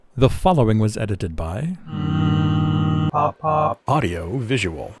The following was edited by Pop Pop Audio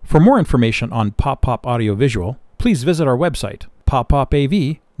Visual. For more information on Pop Pop Audio Visual, please visit our website,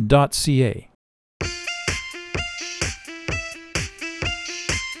 poppopav.ca.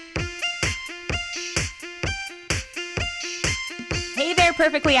 Hey there,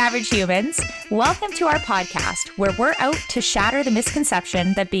 perfectly average humans. Welcome to our podcast, where we're out to shatter the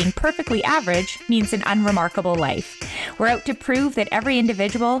misconception that being perfectly average means an unremarkable life. We're out to prove that every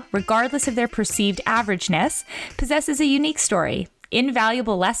individual, regardless of their perceived averageness, possesses a unique story,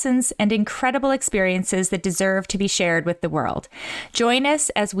 invaluable lessons, and incredible experiences that deserve to be shared with the world. Join us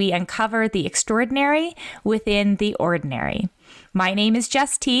as we uncover the extraordinary within the ordinary. My name is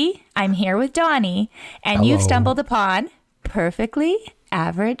Jess T. I'm here with Donny, and Hello. You've stumbled upon perfectly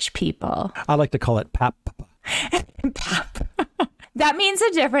average people. I like to call it PAP. Pap. That means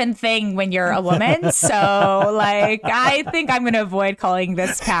a different thing when you're a woman. So, I think I'm going to avoid calling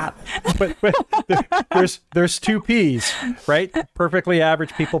this Pap. But there's two P's, right? Perfectly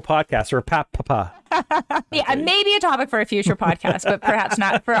Average People Podcast, or PAP Papa. Yeah, maybe a topic for a future podcast, but perhaps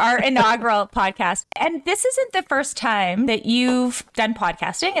not for our inaugural podcast. And this isn't the first time that you've done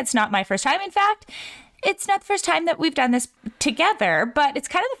podcasting. It's not my first time. In fact, it's not the first time that we've done this together, but it's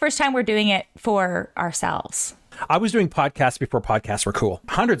kind of the first time we're doing it for ourselves. I was doing podcasts before podcasts were cool.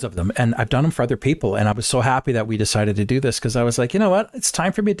 Hundreds of them. And I've done them for other people. And I was so happy that we decided to do this because I was like, you know what? It's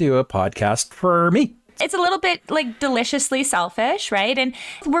time for me to do a podcast for me. It's a little bit deliciously selfish, right? And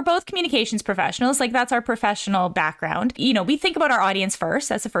we're both communications professionals. That's our professional background. We think about our audience first.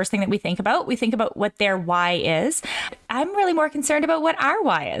 That's the first thing that we think about. We think about what their why is. I'm really more concerned about what our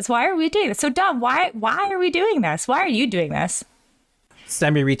why is. Why are we doing this? So, Dom, why are we doing this? Why are you doing this?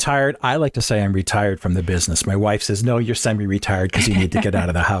 Semi-retired. I like to say I'm retired from the business. My wife says, no, you're semi-retired because you need to get out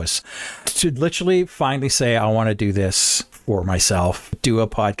of the house. To literally finally say, I want to do this for myself, do a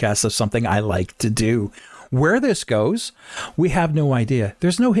podcast of something I like to do. Where this goes, we have no idea.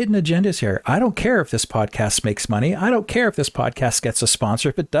 There's no hidden agendas here. I don't care if this podcast makes money. I don't care if this podcast gets a sponsor.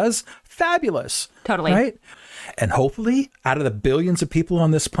 If it does, fabulous. Totally. Right? And hopefully, out of the billions of people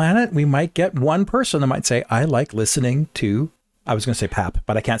on this planet, we might get one person that might say, I like listening to, I was going to say PAP,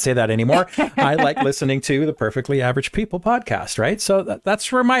 but I can't say that anymore. I like listening to the Perfectly Average People podcast, right? So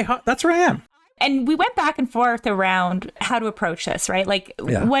that's where I am. And we went back and forth around how to approach this, right?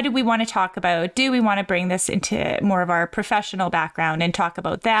 What do we want to talk about? Do we want to bring this into more of our professional background and talk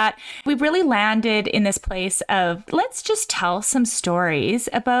about that? We really landed in this place of let's just tell some stories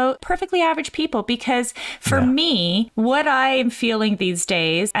about perfectly average people, because for me, what I am feeling these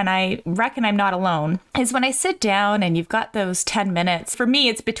days, and I reckon I'm not alone, is when I sit down and you've got those 10 minutes. For me,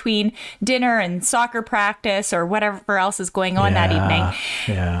 it's between dinner and soccer practice or whatever else is going on that evening.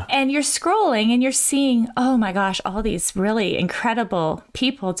 Yeah. And you're scrolling and you're seeing, oh my gosh, all these really incredible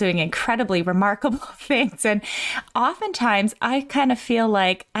people doing incredibly remarkable things. And oftentimes I kind of feel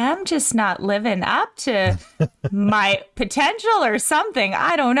like I'm just not living up to my potential or something.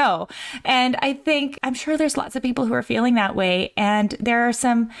 I don't know. And I'm sure there's lots of people who are feeling that way. And there are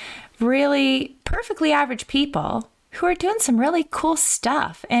some really perfectly average people who are doing some really cool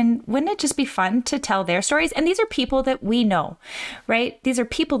stuff. And wouldn't it just be fun to tell their stories? And these are people that we know, right? These are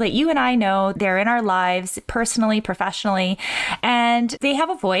people that you and I know. They're in our lives personally, professionally, and they have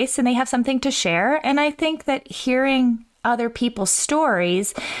a voice and they have something to share. And I think that hearing other people's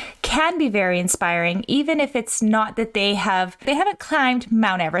stories can be very inspiring, even if it's not that they haven't climbed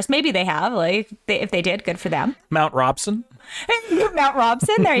Mount Everest. Maybe they have, if they did, good for them. Mount Robson. Mount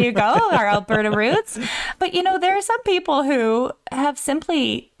Robson, there you go, our Alberta roots. But there are some people who have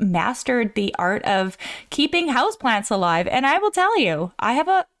simply mastered the art of keeping houseplants alive. And I will tell you, I have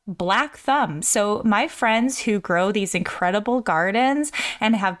a black thumb. So my friends who grow these incredible gardens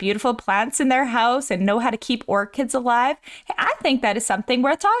and have beautiful plants in their house and know how to keep orchids alive, I think that is something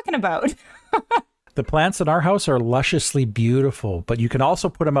worth talking about. The plants in our house are lusciously beautiful, but you can also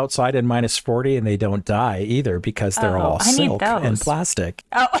put them outside in -40 and they don't die either because they're all silk and plastic.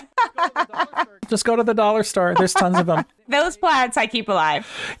 Oh, Just go to the dollar store. There's tons of them. those plants I keep alive.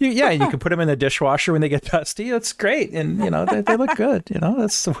 And you can put them in the dishwasher when they get dusty. It's great. And, they look good.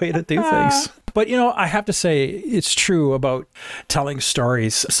 That's the way to do things. But, I have to say it's true about telling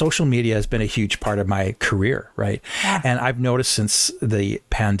stories. Social media has been a huge part of my career, right? Yeah. And I've noticed since the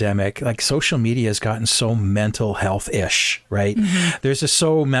pandemic, social media has gotten so mental health-ish, right? Mm-hmm. There's just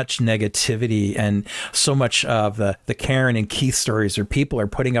so much negativity and so much of the Karen and Keith stories where people are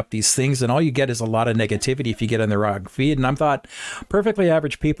putting up these things and all you get is a lot of negativity if you get on the wrong feed. And I thought perfectly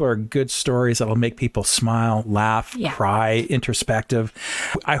average people are good stories that'll make people smile, laugh, cry, introspective.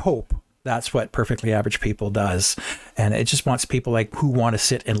 I hope That's what Perfectly Average People does. And it just wants people like who want to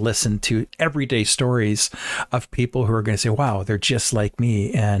sit and listen to everyday stories of people who are going to say, wow, they're just like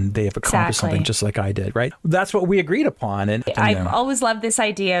me and they have accomplished something just like I did, right? That's what we agreed upon. And I've always loved this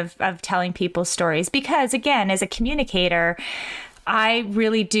idea of telling people stories because, again, as a communicator, I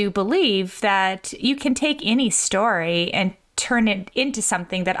really do believe that you can take any story and turn it into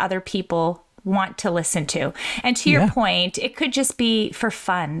something that other people want to listen to. And to your point, it could just be for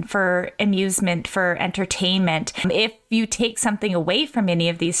fun, for amusement, for entertainment. If you take something away from any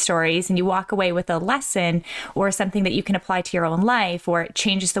of these stories and you walk away with a lesson or something that you can apply to your own life, or it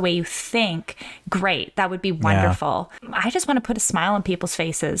changes the way you think, great. That would be wonderful. I just want to put a smile on people's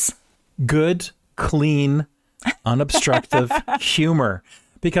faces. Good, clean, unobstructive humor.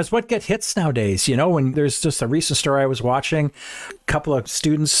 Because what get hits nowadays, when there's just a recent story I was watching, a couple of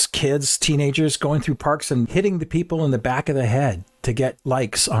students, kids, teenagers going through parks and hitting the people in the back of the head to get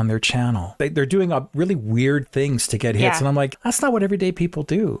likes on their channel. They're doing really weird things to get hits. And I'm like, that's not what everyday people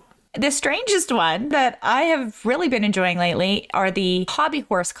do. The strangest one that I have really been enjoying lately are the hobby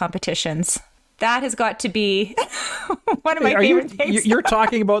horse competitions. That has got to be one of my favorite things. You're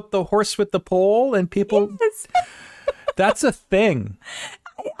talking about the horse with the pole and people... Yes. That's a thing.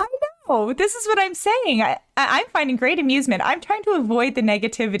 I know. This is what I'm saying. I'm finding great amusement. I'm trying to avoid the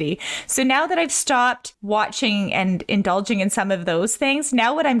negativity. So now that I've stopped watching and indulging in some of those things,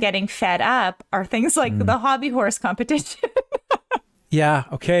 now what I'm getting fed up are things like the hobby horse competition. Yeah.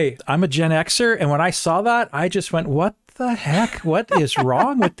 Okay. I'm a Gen Xer. And when I saw that, I just went, what the heck? What is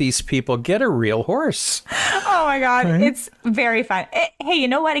wrong with these people? Get a real horse. Oh my God. Right? It's very fun. Hey, you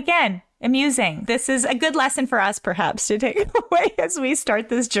know what? Again, amusing. This is a good lesson for us, perhaps, to take away as we start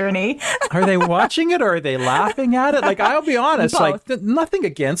this journey. Are they watching it or are they laughing at it? Like, I'll be honest, Both. Nothing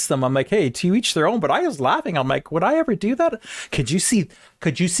against them. I'm like, hey, to each their own. But I was laughing. I'm like, would I ever do that? Could you see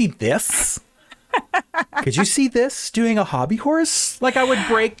this? Could you see this doing a hobby horse? Like, I would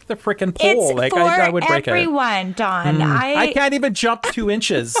break the freaking pole. It's I would break everyone, Don. I can't even jump 2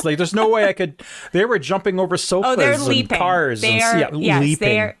 inches. Like, there's no way I could. They were jumping over sofas and cars.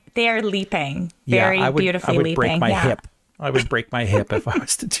 Leaping. They are leaping. Very beautifully leaping. I would break my hip. I would break my hip if I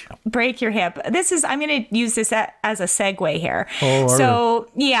was to jump. Break your hip. I'm going to use this as a segue here. Oh, so,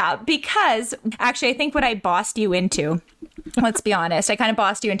 because actually, I think what I bossed you into, let's be honest, I kind of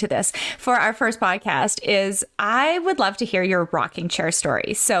bossed you into this for our first podcast, is I would love to hear your rocking chair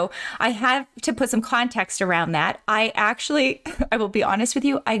story. So I have to put some context around that. I will be honest with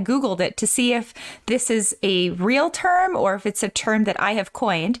you, I Googled it to see if this is a real term or if it's a term that I have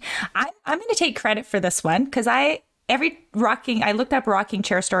coined. I'm going to take credit for this one because I looked up rocking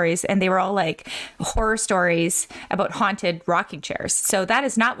chair stories and they were all like horror stories about haunted rocking chairs. So that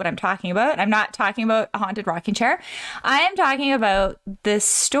is not what I'm talking about. I'm not talking about a haunted rocking chair. I am talking about the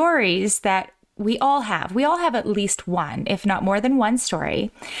stories that we all have. We all have at least one, if not more than one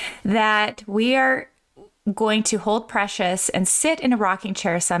story that we are going to hold precious and sit in a rocking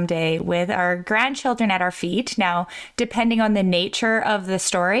chair someday with our grandchildren at our feet. Now, depending on the nature of the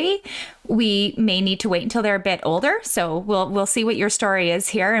story, we may need to wait until they're a bit older. So we'll see what your story is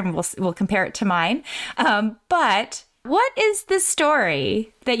here, and we'll compare it to mine. But what is the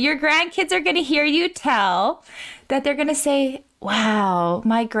story that your grandkids are going to hear you tell that they're going to say, wow,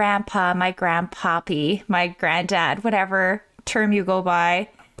 my grandpa, my grandpappy, my granddad, whatever term you go by,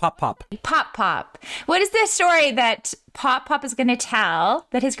 Pop. What is the story that Pop is going to tell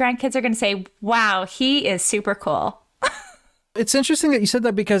that his grandkids are going to say, wow, he is super cool? It's interesting that you said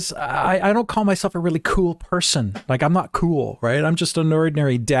that because I don't call myself a really cool person. Like, I'm not cool, right? I'm just an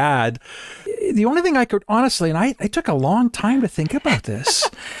ordinary dad. The only thing I could honestly, and I took a long time to think about this,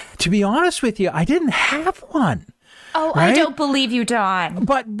 to be honest with you, I didn't have one. Oh, right? I don't believe you, Don.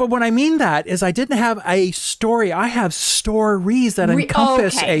 But what I mean that is I didn't have a story. I have stories that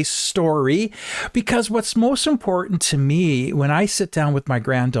encompass a story, because what's most important to me when I sit down with my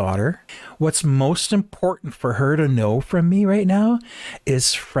granddaughter, what's most important for her to know from me right now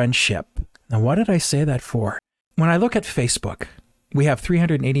is friendship. Now, what did I say that for? When I look at Facebook, we have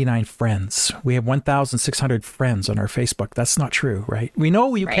 389 friends. We have 1,600 friends on our Facebook. That's not true, right? We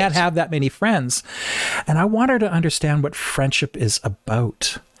know you can't have that many friends. And I want her to understand what friendship is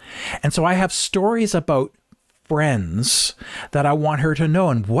about. And so I have stories about friends that I want her to know.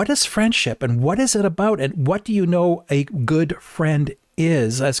 And what is friendship? And what is it about? And what do you know a good friend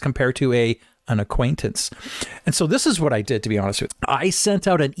is as compared to an acquaintance? And so this is what I did, to be honest with you. I sent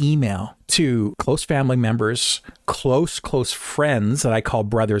out an email to close family members, close friends that I call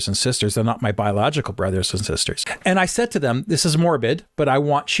brothers and sisters. They're not my biological brothers and sisters. And I said to them, this is morbid, but I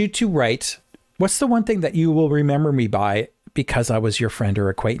want you to write, what's the one thing that you will remember me by because I was your friend or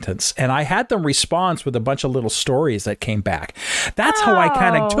acquaintance. And I had them respond with a bunch of little stories that came back. That's how I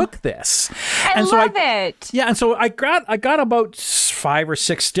kind of took this. I love it. Yeah. And so I got about 5 or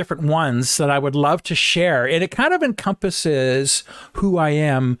 6 different ones that I would love to share. And it kind of encompasses who I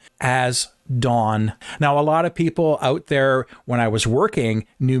am as Dawn. Now, a lot of people out there when I was working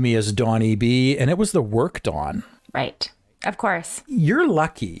knew me as Donny B, and it was the work Dawn. Right. Of course. You're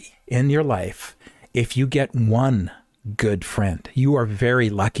lucky in your life if you get one good friend. You are very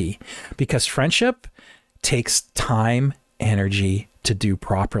lucky because friendship takes time, energy to do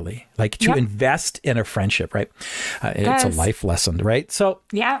properly, like to invest in a friendship, right? It's a life lesson, right? So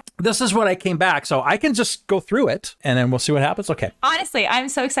this is what I came back. So I can just go through it and then we'll see what happens. Okay. Honestly, I'm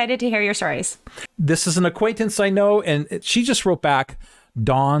so excited to hear your stories. This is an acquaintance I know. And she just wrote back,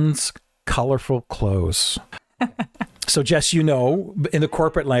 Dawn's colorful clothes. So Jess, you know, in the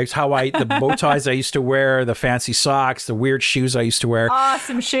corporate life, the bow ties I used to wear, the fancy socks, the weird shoes I used to wear.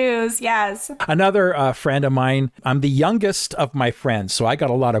 Awesome shoes. Yes. Another friend of mine, I'm the youngest of my friends. So I got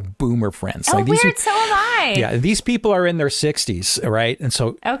a lot of boomer friends. Oh, weird. So am I. Yeah. These people are in their 60s, right? And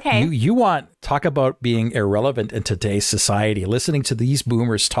so talk about being irrelevant in today's society. Listening to these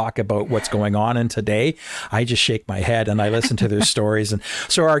boomers talk about what's going on in today, I just shake my head and I listen to their stories. And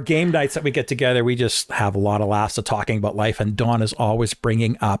so our game nights that we get together, we just have a lot of laughs of talking about life. And Dawn is always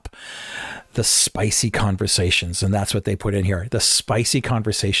bringing up the spicy conversations. And that's what they put in here. The spicy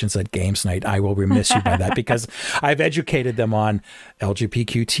conversations at games night. I will remiss you by that because I've educated them on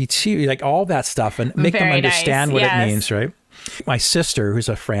LGBTQ, like all that stuff and make them understand what it means, right? My sister, who's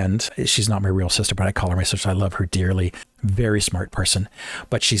a friend, she's not my real sister, but I call her my sister. I love her dearly. Very smart person,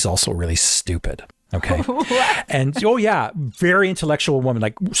 but she's also really stupid. Okay. And very intellectual woman,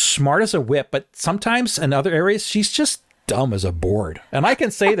 like smart as a whip, but sometimes in other areas, she's just dumb as a board. And I can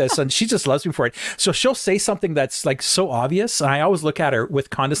say this and she just loves me for it. So she'll say something that's like so obvious. And I always look at her with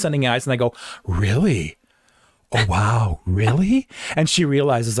condescending eyes and I go, really? Oh, wow. Really? And she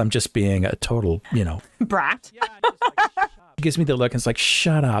realizes I'm just being a total, brat. She gives me the look and it's like,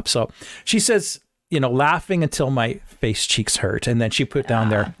 shut up. So she says, laughing until my face cheeks hurt. And then she put down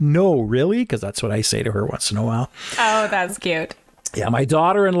there, no, really? Because that's what I say to her once in a while. Oh, that's cute. Yeah, my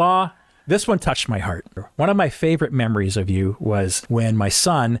daughter-in-law, this one touched my heart. One of my favorite memories of you was when my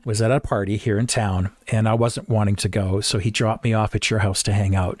son was at a party here in town and I wasn't wanting to go. So he dropped me off at your house to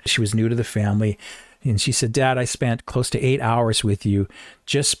hang out. She was new to the family. And she said, Dad, I spent close to 8 hours with you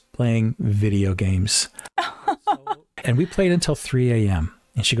just playing video games. And we played until 3 a.m.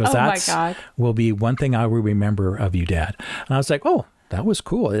 And she goes, will be one thing I will remember of you, Dad. And I was like, oh, that was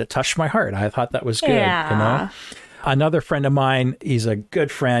cool. It touched my heart. I thought that was good. Another friend of mine, he's a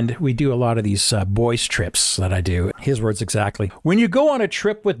good friend. We do a lot of these boys trips that I do. His words exactly. When you go on a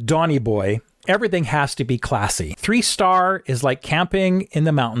trip with Donny Boy, everything has to be classy. 3-star is like camping in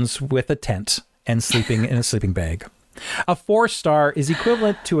the mountains with a tent and sleeping in a sleeping bag. A 4-star is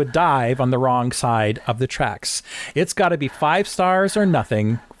equivalent to a dive on the wrong side of the tracks. It's got to be 5 stars or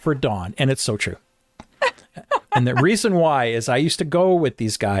nothing for Dawn. And it's so true. And the reason why is I used to go with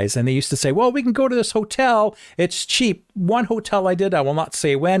these guys and they used to say, well, we can go to this hotel. It's cheap. One hotel I did, I will not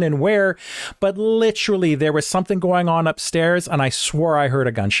say when and where, but literally there was something going on upstairs and I swore I heard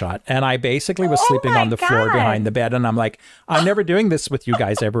a gunshot. And I basically was sleeping on the floor behind the bed. And I'm like, I'm never doing this with you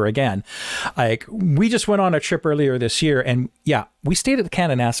guys ever again. Like, we just went on a trip earlier this year and we stayed at the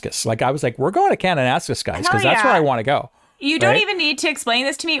Kananaskis. Like, I was like, we're going to Kananaskis, guys, because that's where I want to go. You don't even need to explain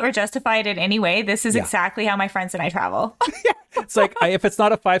this to me or justify it in any way. This is exactly how my friends and I travel. It's like, if it's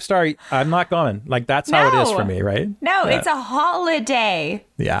not a 5-star, I'm not going. Like, that's how it is for me, right? No, it's a holiday.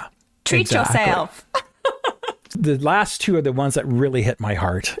 Yeah. Treat yourself. The last 2 are the ones that really hit my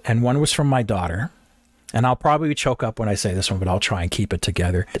heart. And one was from my daughter. And I'll probably choke up when I say this one, but I'll try and keep it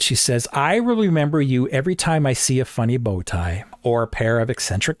together. She says, I will remember you every time I see a funny bow tie or a pair of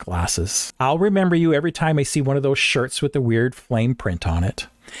eccentric glasses. I'll remember you every time I see one of those shirts with the weird flame print on it.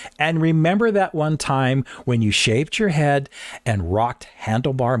 And remember that one time when you shaved your head and rocked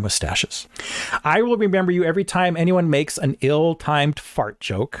handlebar mustaches. I will remember you every time anyone makes an ill-timed fart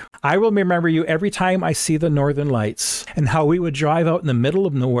joke. I will remember you every time I see the Northern Lights and how we would drive out in the middle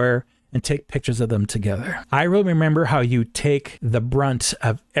of nowhere and take pictures of them together. I will remember how you take the brunt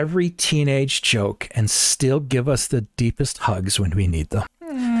of every teenage joke and still give us the deepest hugs when we need them.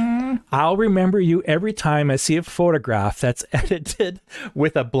 I'll remember you every time I see a photograph that's edited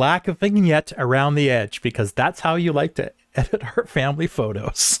with a black vignette around the edge, because that's how you like to edit our family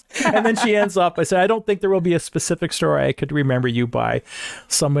photos. And then she ends up, I said, I don't think there will be a specific story I could remember you by.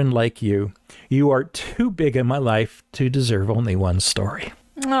 Someone like you. You are too big in my life to deserve only one story.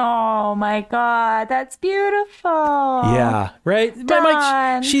 Oh my God, that's beautiful. Yeah, right?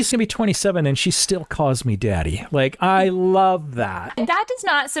 Don. She's going to be 27 and she still calls me daddy. Like, I love that. That does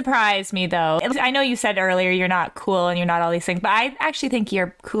not surprise me, though. I know you said earlier you're not cool and you're not all these things, but I actually think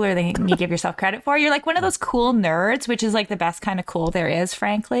you're cooler than you give yourself credit for. You're like one of those cool nerds, which is like the best kind of cool there is,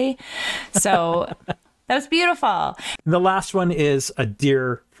 frankly. So that was beautiful. The last one is a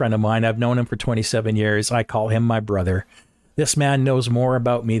dear friend of mine. I've known him for 27 years. I call him my brother. This man knows more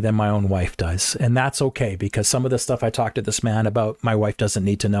about me than my own wife does. And that's okay, because some of the stuff I talk to this man about, my wife doesn't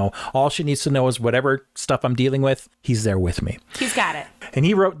need to know. All she needs to know is whatever stuff I'm dealing with, he's there with me. He's got it. And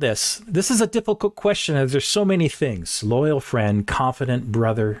he wrote this. This is a difficult question as there's so many things. Loyal friend, confident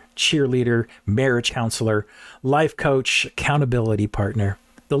brother, cheerleader, marriage counselor, life coach, accountability partner.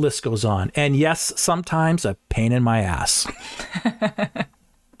 The list goes on. And yes, sometimes a pain in my ass.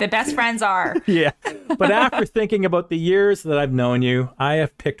 The best friends are. Yeah. But after thinking about the years that I've known you, I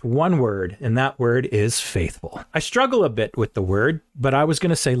have picked one word, and that word is faithful. I struggle a bit with the word, but I was going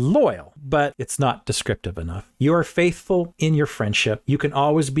to say loyal, but it's not descriptive enough. You are faithful in your friendship. You can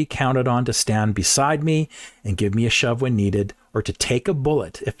always be counted on to stand beside me and give me a shove when needed, or to take a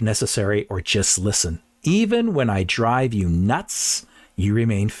bullet if necessary, or just listen. Even when I drive you nuts, you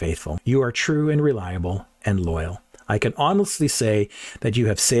remain faithful. You are true and reliable and loyal. I can honestly say that you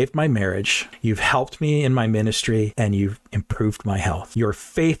have saved my marriage, you've helped me in my ministry, and you've improved my health. Your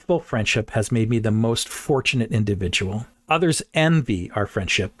faithful friendship has made me the most fortunate individual. Others envy our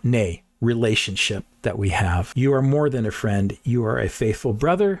friendship, nay, relationship that we have. You are more than a friend. You are a faithful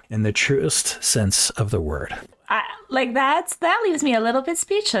brother in the truest sense of the word. That leaves me a little bit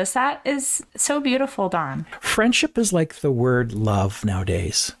speechless. That is so beautiful, Don. Friendship is like the word love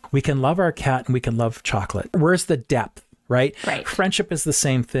nowadays. We can love our cat and we can love chocolate. Where's the depth, right? Right. Friendship is the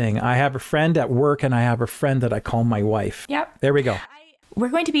same thing. I have a friend at work and I have a friend that I call my wife. Yep. There we go. We're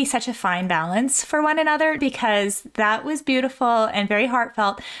going to be such a fine balance for one another, because that was beautiful and very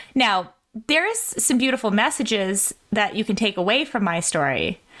heartfelt. Now, there's some beautiful messages that you can take away from my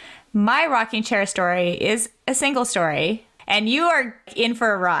story. My rocking chair story is a single story, and you are in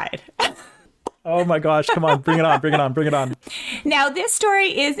for a ride. Oh my gosh, come on, bring it on, bring it on, bring it on. Now, this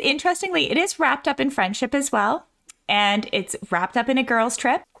story is, interestingly, it is wrapped up in friendship as well, and it's wrapped up in a girls'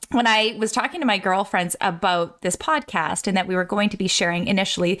 trip. When I was talking to my girlfriends about this podcast and that we were going to be sharing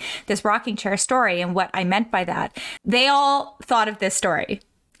initially this rocking chair story and what I meant by that, they all thought of this story.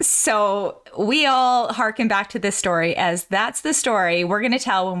 So we all hearken back to this story as that's the story we're going to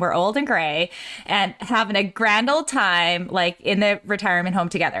tell when we're old and gray and having a grand old time, like in the retirement home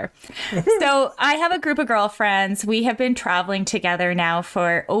together. So I have a group of girlfriends. We have been traveling together now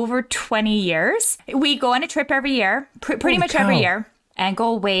for over 20 years. We go on a trip every year, pretty much every year, and go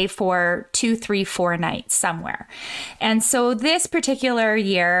away for 2, 3, 4 nights somewhere. And so this particular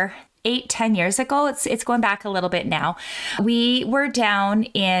year, 8-10 years ago, it's going back a little bit now, we were down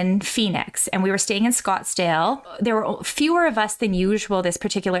in Phoenix and we were staying in Scottsdale. There were fewer of us than usual this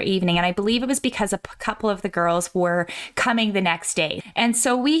particular evening, and I believe it was because a couple of the girls were coming the next day. And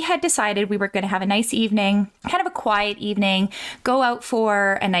so we had decided we were going to have a nice evening, kind of a quiet evening, go out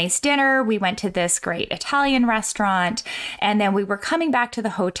for a nice dinner. We went to this great Italian restaurant, and then we were coming back to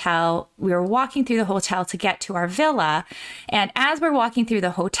the hotel. We were walking through the hotel to get to our villa, and as we're walking through the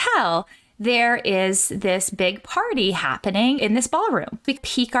hotel, there is this big party happening in this ballroom. We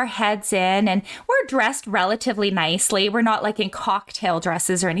peek our heads in and we're dressed relatively nicely. We're not like in cocktail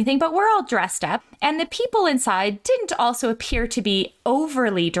dresses or anything, but we're all dressed up. And the people inside didn't also appear to be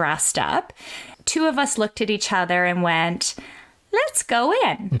overly dressed up. 2 of us looked at each other and went, "Let's go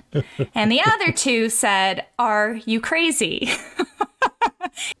in." And the other 2 said, "Are you crazy?"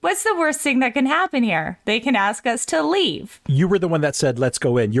 What's the worst thing that can happen here? They can ask us to leave. You were the one that said, "Let's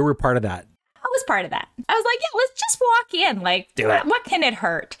go in." You were part of that. I was part of that. I was like, yeah, let's just walk in. Like, do it. What can it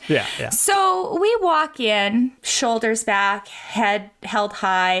hurt? Yeah. So we walk in, shoulders back, head held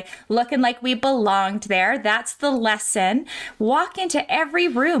high, looking like we belonged there. That's the lesson. Walk into every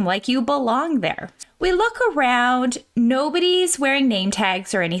room like you belong there. We look around. Nobody's wearing name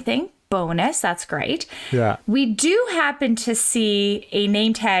tags or anything. Bonus, that's great. Yeah. We do happen to see a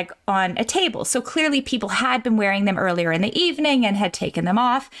name tag on a table. So clearly people had been wearing them earlier in the evening and had taken them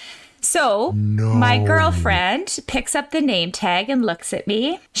off. So my girlfriend picks up the name tag and looks at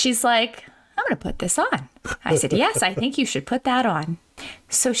me. She's like, "I'm going to put this on." I said, "Yes, I think you should put that on."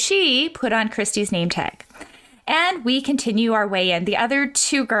 So she put on Christy's name tag. And we continue our way in. The other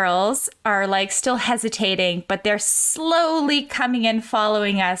two girls are like still hesitating, but they're slowly coming in,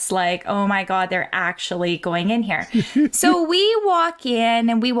 following us like, oh my God, they're actually going in here. So we walk in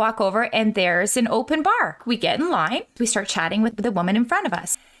and we walk over and there's an open bar. We get in line. We start chatting with the woman in front of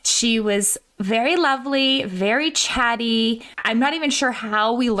us. She was very lovely, very chatty. I'm not even sure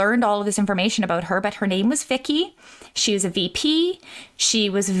how we learned all of this information about her, but her name was Vicky. She was a VP. She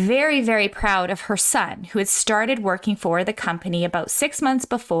was very, very proud of her son, who had started working for the company about 6 months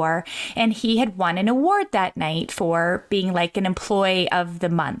before, and he had won an award that night for being like an employee of the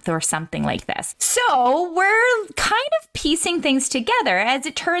month or something like this. So we're kind of piecing things together. As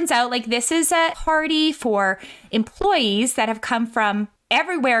it turns out, like this is a party for employees that have come from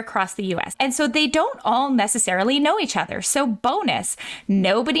everywhere across the US. And so they don't all necessarily know each other. So bonus,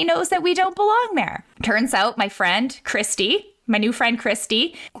 nobody knows that we don't belong there. Turns out my friend, Christy, my new friend,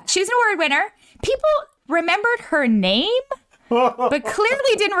 Christy, she's an award winner. People remembered her name, but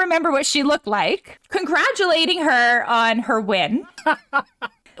clearly didn't remember what she looked like, congratulating her on her win.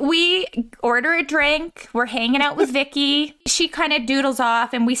 We order a drink. We're hanging out with Vicky. She kind of doodles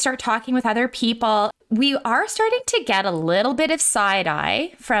off and we start talking with other people. We are starting to get a little bit of side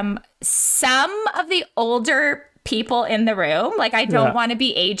eye from some of the older people in the room. Like, I don't want to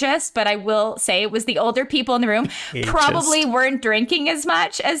be ageist, but I will say it was the older people in the room. Probably weren't drinking as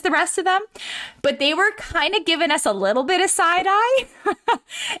much as the rest of them, but they were kind of giving us a little bit of side eye.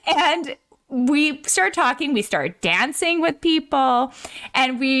 And we start talking, we start dancing with people,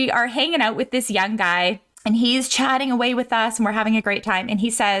 and we are hanging out with this young guy, and he's chatting away with us, and we're having a great time. And he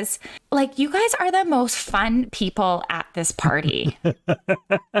says, like, you guys are the most fun people at this party. And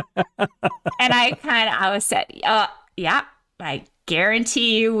I was said, yeah, I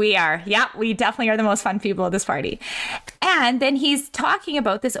guarantee you we are. Yeah, we definitely are the most fun people at this party. And then he's talking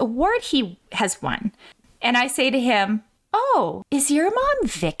about this award he has won. And I say to him, oh, is your mom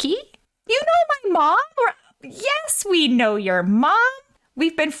Vicky? You know my mom? Yes, we know your mom.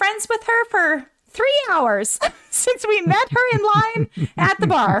 We've been friends with her for 3 hours since we met her in line at the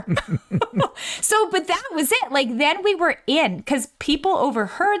bar. So, but that was it. Like, then we were in because people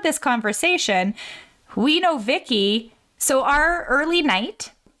overheard this conversation. We know Vicky. So our early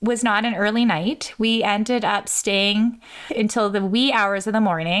night was not an early night. We ended up staying until the wee hours of the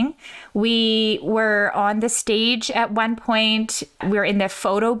morning. We were on the stage at one point. We were in the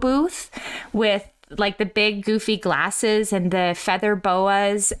photo booth with like the big goofy glasses and the feather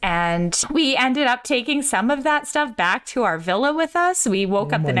boas. And we ended up taking some of that stuff back to our villa with us. We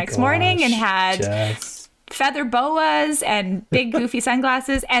woke up the next morning and had Jess. feather boas and big goofy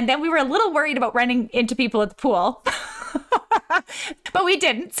sunglasses. And then we were a little worried about running into people at the pool. But we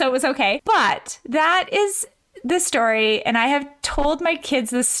didn't, so it was okay. But that is the story. And I have told my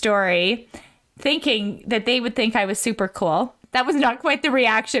kids this story thinking that they would think I was super cool. That was not quite the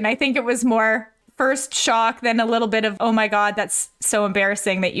reaction. I think it was more first shock, then a little bit of, oh my God, that's so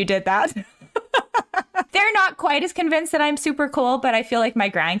embarrassing that you did that. They're not quite as convinced that I'm super cool, but I feel like my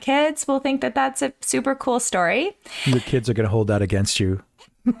grandkids will think that that's a super cool story. Your kids are going to hold that against you.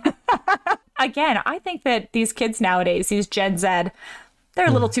 Again, I think that these kids nowadays, these Gen Z, they're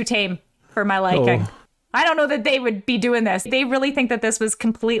a little too tame for my liking. Oh. I don't know that they would be doing this. They really think that this was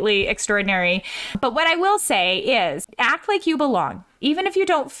completely extraordinary. But what I will say is act like you belong, even if you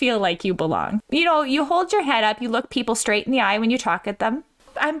don't feel like you belong. You know, you hold your head up, you look people straight in the eye when you talk at them.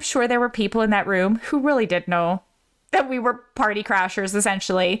 I'm sure there were people in that room who really did know that we were party crashers,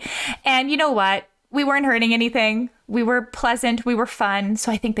 essentially. And you know what? We weren't hurting anything. We were pleasant. We were fun.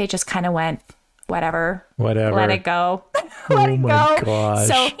 So I think they just kind of went, whatever. Let it go. Let it go. Gosh.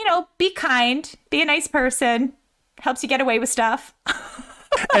 So, you know, be kind. Be a nice person. Helps you get away with stuff.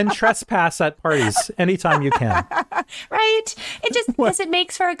 And trespass at parties anytime you can. Right? It just, because it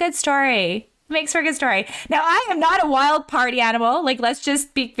makes for a good story. It makes for a good story. Now, I am not a wild party animal. Like, let's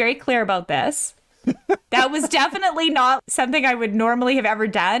just be very clear about this. That was definitely not something I would normally have ever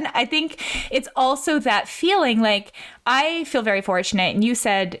done. I think it's also that feeling like I feel very fortunate. And you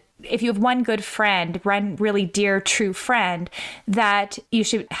said, if you have one good friend, one really dear, true friend, that you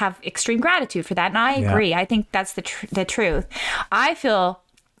should have extreme gratitude for that. And I agree. I think that's the truth. I feel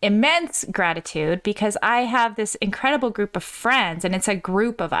immense gratitude because I have this incredible group of friends, and it's a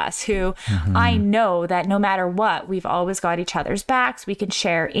group of us who I know that no matter what, we've always got each other's backs. We can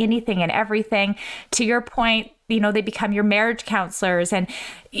share anything and everything. To your point, you know, they become your marriage counselors and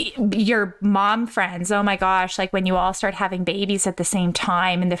your mom friends. Oh my gosh, like when you all start having babies at the same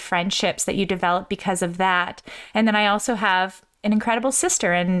time and the friendships that you develop because of that. And then I also have an incredible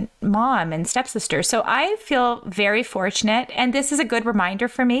sister and mom and stepsister. So I feel very fortunate. And this is a good reminder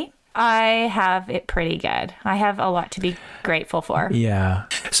for me I have it pretty good. I have a lot to be grateful for. Yeah.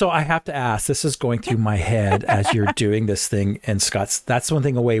 So I have to ask, this is going through my head as you're doing this thing. And Scott's, that's one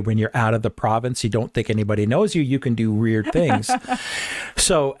thing away when you're out of the province, you don't think anybody knows you, you can do weird things.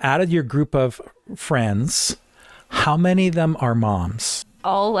 So out of your group of friends, how many of them are moms?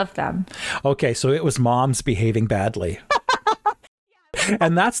 All of them. Okay. So it was moms behaving badly.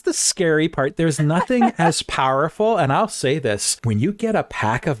 And that's the scary part. There's nothing as powerful. And I'll say this, when you get a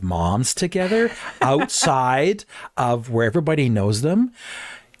pack of moms together outside of where everybody knows them,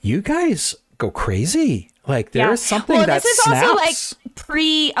 you guys go crazy. Like there is something that this is snaps. also like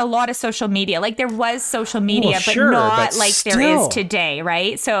pre a lot of social media. Like there was social media, Well, sure, but not but like still. there is today,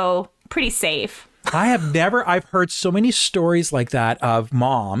 right? So pretty safe. I've heard so many stories like that of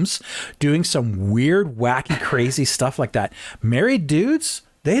moms doing some weird, wacky, crazy stuff like that. Married dudes,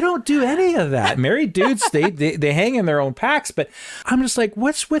 they don't do any of that. Married dudes, they hang in their own packs. But I'm just like,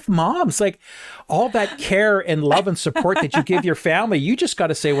 what's with moms? Like all that care and love and support that you give your family, you just got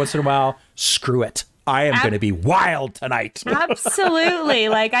to say once in a while, screw it. I am going to be wild tonight. Absolutely.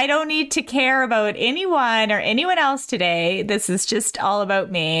 Like, I don't need to care about anyone or anyone else today. This is just all about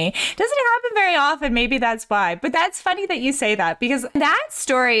me. Doesn't happen very often. Maybe that's why. But that's funny that you say that, because that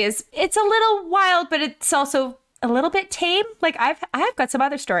story it's a little wild, but it's also a little bit tame. Like, I have got some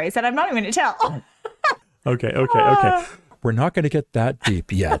other stories that I'm not even going to tell. Okay. We're not going to get that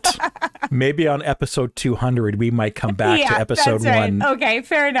deep yet. Maybe on episode 200, we might come back to episode that's 1. Right. Okay,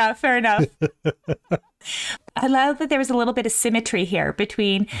 fair enough. I love that there was a little bit of symmetry here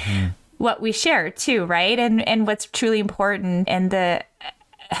between what we share too, right? And what's truly important, and the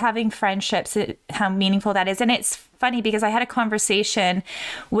having friendships, how meaningful that is. And it's funny because I had a conversation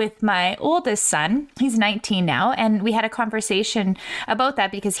with my oldest son. He's 19 now. And we had a conversation about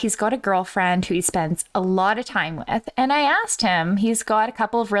that because he's got a girlfriend who he spends a lot of time with. And I asked him, he's got a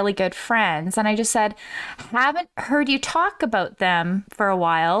couple of really good friends. And I just said, haven't heard you talk about them for a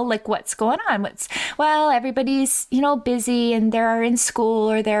while. Like, what's going on? Well, everybody's, busy and they're in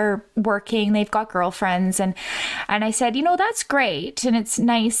school or they're working. They've got girlfriends. And I said, that's great. And it's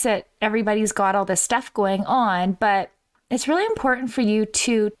nice that everybody's got all this stuff going on, but it's really important for you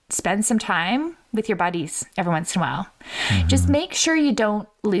to spend some time with your buddies every once in a while. Just make sure you don't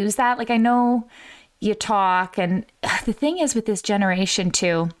lose that. Like, I know you talk, and the thing is with this generation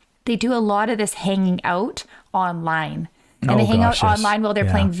too, they do a lot of this hanging out online. And they hang out online while they're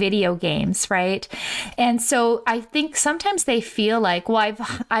playing video games, right? And so I think sometimes they feel like, well,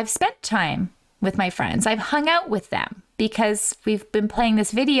 I've spent time with my friends. I've hung out with them because we've been playing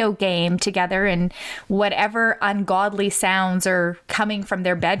this video game together, and whatever ungodly sounds are coming from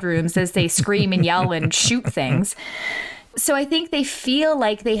their bedrooms as they scream and yell and shoot things. So I think they feel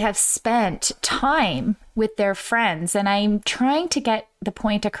like they have spent time with their friends. And I'm trying to get the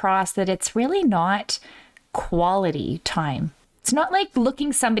point across that it's really not quality time. It's not like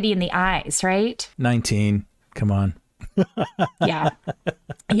looking somebody in the eyes, right? 19. Come on. Yeah.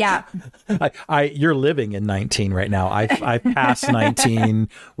 You're living in 19 right now. I've passed 19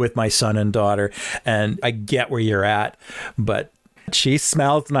 with my son and daughter, and I get where you're at, but she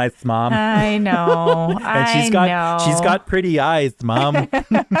smells nice, Mom. I know. And she's got pretty eyes, Mom. And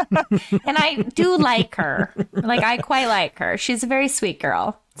I do like her. Like, I quite like her. She's a very sweet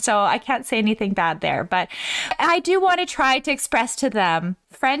girl. So I can't say anything bad there, but I do want to try to express to them,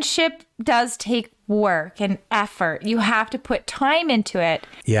 friendship does take work and effort. You have to put time into it.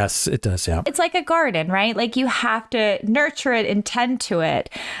 Yes, it does. Yeah. It's like a garden, right? Like, you have to nurture it and tend to it.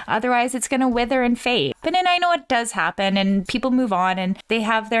 Otherwise, it's going to wither and fade. But then I know it does happen, and people move on and they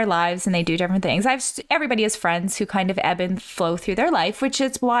have their lives and they do different things. Everybody has friends who kind of ebb and flow through their life, which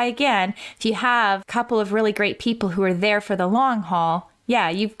is why, again, if you have a couple of really great people who are there for the long haul, yeah,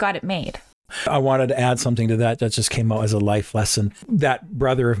 you've got it made. I wanted to add something to that just came out as a life lesson. That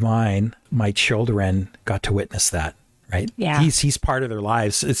brother of mine, my children got to witness that, right? Yeah. He's part of their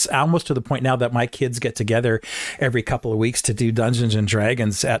lives. It's almost to the point now that my kids get together every couple of weeks to do Dungeons and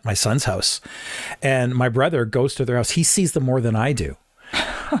Dragons at my son's house. And my brother goes to their house. He sees them more than I do.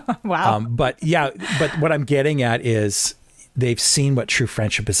 Wow. But what I'm getting at is they've seen what true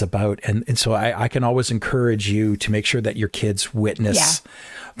friendship is about. And so I can always encourage you to make sure that your kids witness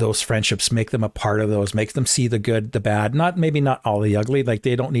those friendships, make them a part of those, make them see the good, the bad, maybe not all the ugly. Like,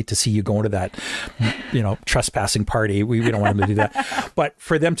 they don't need to see you going to that, trespassing party. We don't want them to do that. But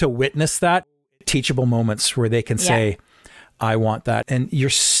for them to witness that, teachable moments where they can say, I want that. And you're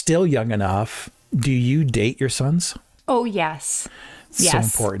still young enough. Do you date your sons? Oh, yes.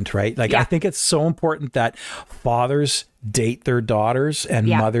 Yes. So important, right? Like, Yeah. I think it's so important that fathers date their daughters and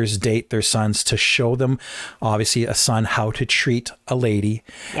Yeah. mothers date their sons to show them, obviously, a son how to treat a lady,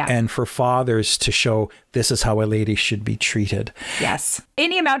 Yeah. and for fathers to show this is how a lady should be treated. Yes.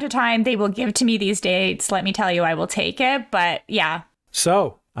 Any amount of time they will give to me these dates, let me tell you, I will take it. But yeah.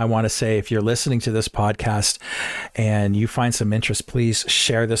 So I want to say, if you're listening to this podcast and you find some interest, please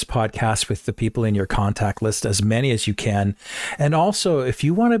share this podcast with the people in your contact list, as many as you can. And also, if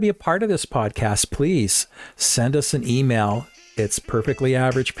you want to be a part of this podcast, please send us an email. It's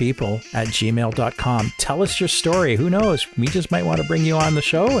perfectlyaveragepeople@gmail.com. Tell us your story. Who knows? We just might want to bring you on the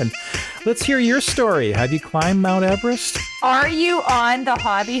show and let's hear your story. Have you climbed Mount Everest? Are you on the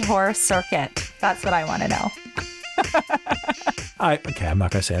hobby horse circuit? That's what I want to know. Okay, I'm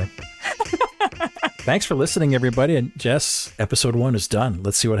not going to say anything. Thanks for listening, everybody. And Jess, episode 1 is done.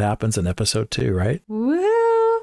 Let's see what happens in episode 2, right? Woo!